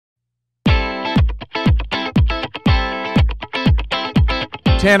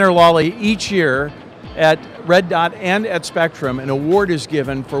Tanner Lawley, each year at Red Dot and at Spectrum, an award is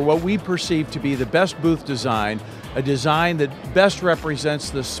given for what we perceive to be the best booth design, a design that best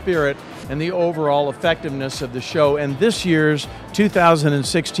represents the spirit and the overall effectiveness of the show. And this year's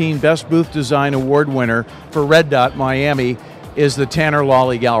 2016 Best Booth Design Award winner for Red Dot Miami is the Tanner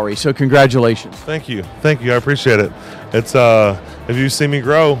Lawley Gallery. So congratulations. Thank you. Thank you. I appreciate it. It's if you see me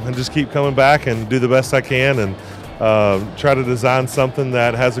grow and just keep coming back and do the best I can and try to design something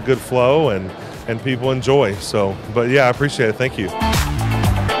that has a good flow and people enjoy. So, but yeah, I appreciate it. Thank you.